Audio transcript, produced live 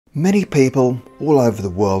Many people all over the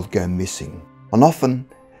world go missing and often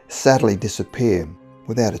sadly disappear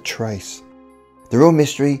without a trace. The real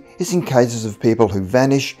mystery is in cases of people who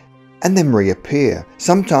vanish and then reappear,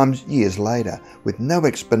 sometimes years later, with no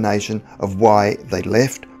explanation of why they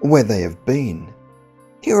left or where they have been.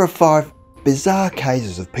 Here are 5 bizarre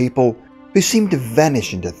cases of people who seem to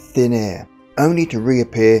vanish into thin air, only to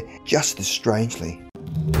reappear just as strangely.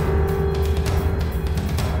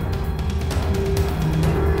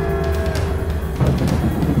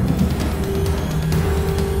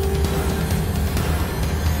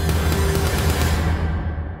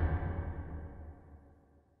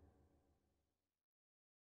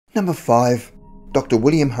 Number 5. Dr.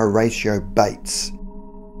 William Horatio Bates.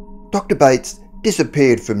 Dr. Bates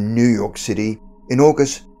disappeared from New York City in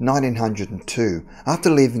August 1902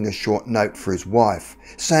 after leaving a short note for his wife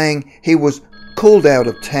saying he was called out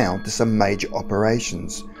of town to some major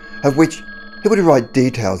operations, of which he would write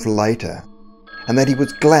details later, and that he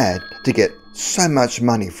was glad to get so much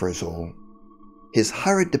money for us all. His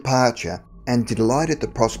hurried departure and delighted the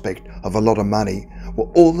prospect of a lot of money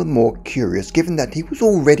were all the more curious given that he was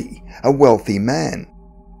already a wealthy man.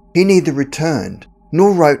 He neither returned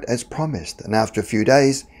nor wrote as promised, and after a few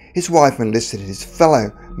days his wife enlisted his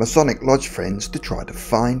fellow Masonic Lodge friends to try to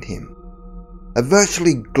find him. A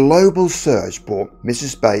virtually global search brought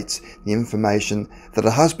Mrs. Bates the information that her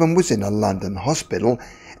husband was in a London hospital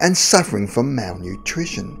and suffering from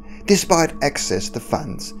malnutrition, despite access to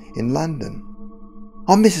funds in London.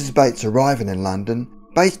 On Mrs. Bates arriving in London,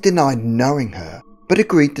 Bates denied knowing her, but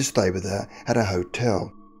agreed to stay with her at a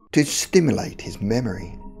hotel to stimulate his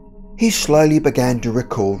memory. He slowly began to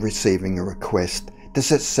recall receiving a request to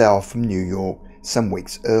set sail from New York some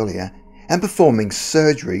weeks earlier and performing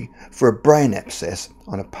surgery for a brain abscess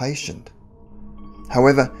on a patient.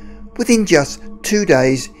 However, within just 2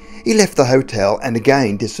 days, he left the hotel and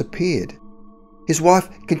again disappeared. His wife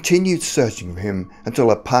continued searching for him until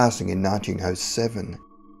her passing in 1907.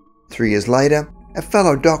 3 years later, a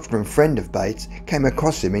fellow doctor and friend of Bates came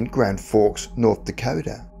across him in Grand Forks, North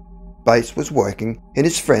Dakota. Bates was working in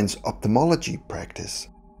his friend's ophthalmology practice.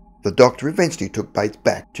 The doctor eventually took Bates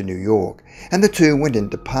back to New York, and the two went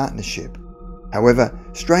into partnership. However,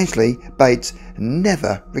 strangely, Bates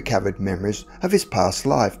never recovered memories of his past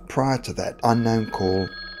life prior to that unknown call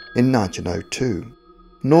in 1902,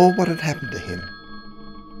 nor what had happened to him.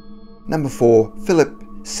 Number 4. Philip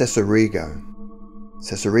Cesarigo.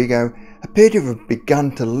 Cesarigo appeared to have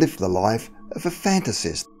begun to live the life of a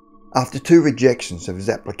fantasist after 2 rejections of his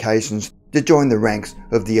applications to join the ranks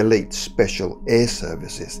of the elite Special Air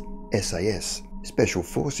Services, SAS, Special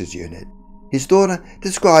Forces Unit. His daughter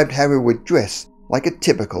described how he would dress like a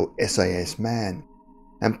typical SAS man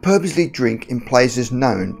and purposely drink in places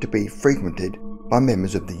known to be frequented by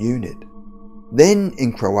members of the unit. Then,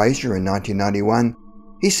 in Croatia in 1991,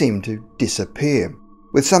 he seemed to disappear,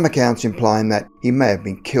 with some accounts implying that he may have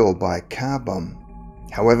been killed by a car bomb.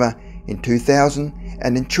 However, in 2000,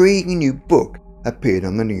 an intriguing new book appeared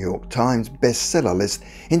on the New York Times bestseller list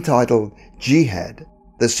entitled Jihad,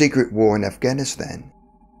 The Secret War in Afghanistan.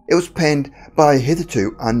 It was penned by a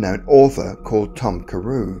hitherto unknown author called Tom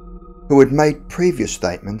Carew, who had made previous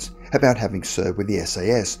statements about having served with the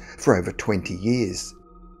SAS for over 20 years.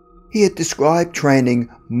 He had described training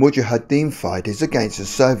Mujahideen fighters against the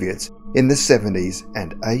Soviets in the 70s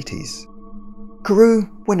and 80s. Carew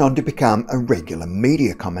went on to become a regular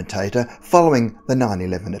media commentator following the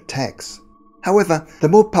 9/11 attacks. However, the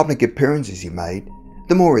more public appearances he made,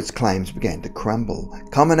 the more his claims began to crumble,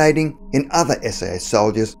 culminating in other SAS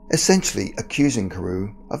soldiers essentially accusing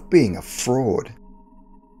Carew of being a fraud.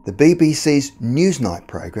 The BBC's Newsnight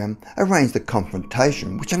programme arranged a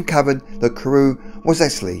confrontation which uncovered that Carew was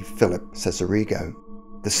actually Philip Cesarigo,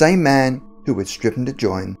 the same man who had striven to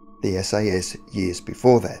join the SAS years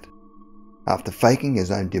before that. After faking his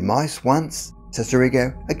own demise once,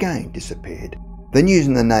 Cesarigo again disappeared, then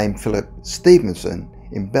using the name Philip Stevenson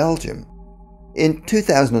in Belgium. In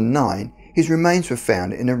 2009, his remains were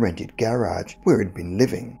found in a rented garage where he'd been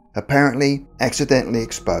living, apparently accidentally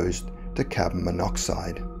exposed to carbon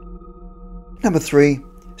monoxide. Number 3.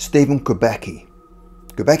 Stephen Kubacki.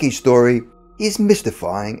 Kubacki's story is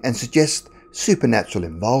mystifying and suggests supernatural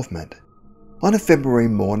involvement. On a February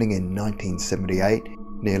morning in 1978,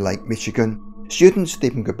 near Lake Michigan, student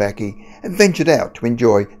Stephen Kubacki ventured out to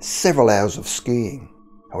enjoy several hours of skiing.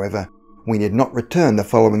 However, when he did not return the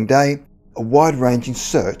following day, a wide-ranging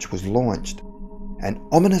search was launched. An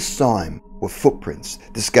ominous sign were footprints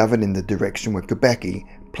discovered in the direction where Kubacki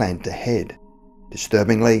planned to head.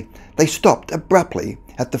 Disturbingly, they stopped abruptly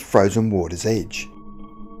at the frozen water's edge.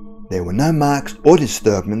 There were no marks or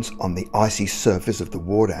disturbance on the icy surface of the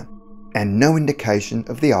water, and no indication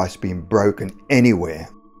of the ice being broken anywhere.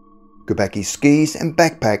 Gubacki's skis and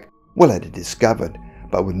backpack were later discovered,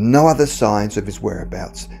 but with no other signs of his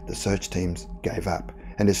whereabouts, the search teams gave up,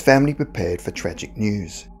 and his family prepared for tragic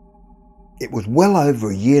news. It was well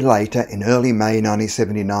over a year later, in early May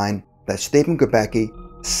 1979, that Stephen Gubacki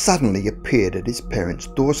suddenly appeared at his parents'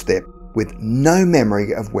 doorstep with no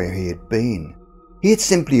memory of where he had been. He had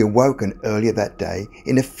simply awoken earlier that day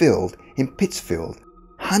in a field in Pittsfield,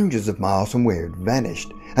 hundreds of miles from where he had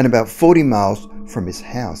vanished, and about 40 miles from his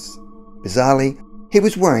house. Bizarrely, he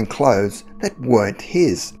was wearing clothes that weren't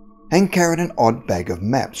his, and carried an odd bag of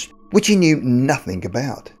maps, which he knew nothing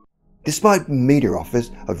about. Despite media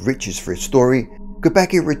offers of riches for his story,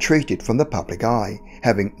 Gubacki retreated from the public eye,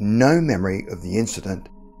 having no memory of the incident,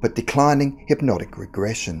 but declining hypnotic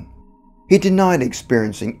regression. He denied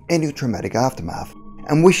experiencing any traumatic aftermath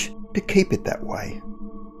and wished to keep it that way.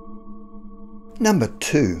 Number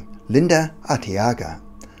 2. Linda Arteaga.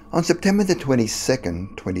 On September the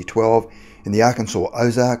 22nd, 2012, in the Arkansas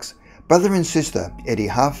Ozarks, brother and sister Eddie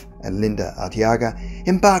Huff and Linda Arteaga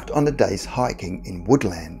embarked on a day's hiking in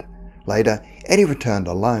woodland. Later, Eddie returned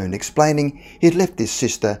alone, explaining he had left his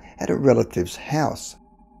sister at a relative's house.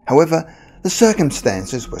 However, the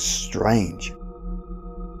circumstances were strange.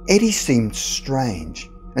 Eddie seemed strange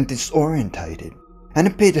and disorientated and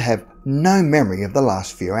appeared to have no memory of the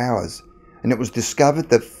last few hours, and it was discovered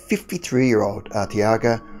that 53-year-old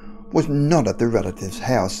Arteaga was not at the relative's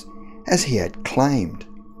house as he had claimed.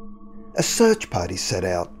 A search party set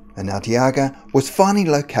out, and Arteaga was finally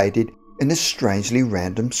located in a strangely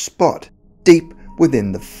random spot deep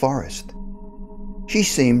within the forest. She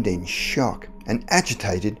seemed in shock and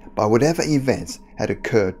agitated by whatever events had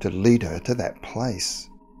occurred to lead her to that place.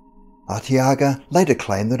 Arteaga later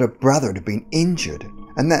claimed that her brother had been injured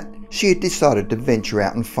and that she had decided to venture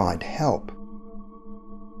out and find help.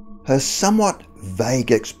 Her somewhat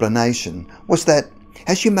vague explanation was that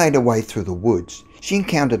as she made her way through the woods, she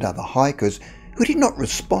encountered other hikers who did not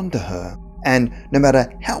respond to her, and no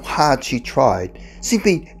matter how hard she tried,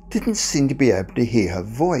 simply didn't seem to be able to hear her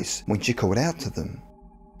voice when she called out to them.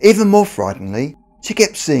 Even more frighteningly, she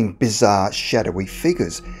kept seeing bizarre, shadowy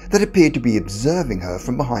figures that appeared to be observing her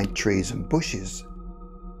from behind trees and bushes.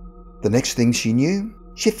 The next thing she knew,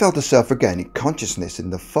 she felt herself regaining consciousness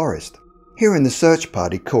in the forest, hearing the search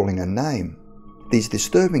party calling her name. These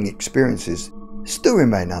disturbing experiences still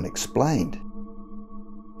remain unexplained.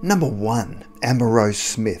 Number 1. Amber Rose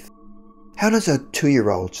Smith. How does a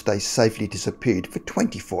 2-year-old stay safely disappeared for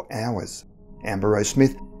 24 hours? Amber Rose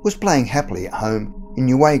Smith was playing happily at home in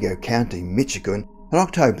Newaygo County, Michigan on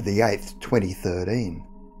October the 8th, 2013.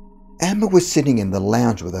 Amber was sitting in the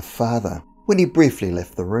lounge with her father when he briefly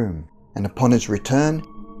left the room, and upon his return,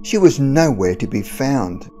 she was nowhere to be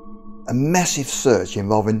found. A massive search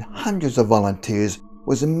involving hundreds of volunteers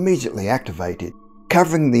was immediately activated,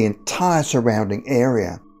 covering the entire surrounding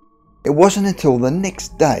area. It wasn't until the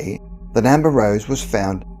next day that Amber Rose was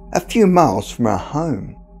found a few miles from her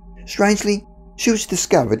home. Strangely, she was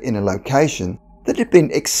discovered in a location that had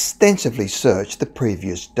been extensively searched the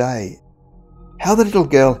previous day. How the little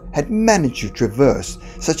girl had managed to traverse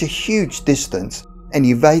such a huge distance and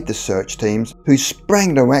evade the search teams who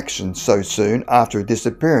sprang to action so soon after her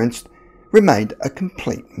disappearance remained a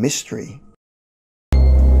complete mystery.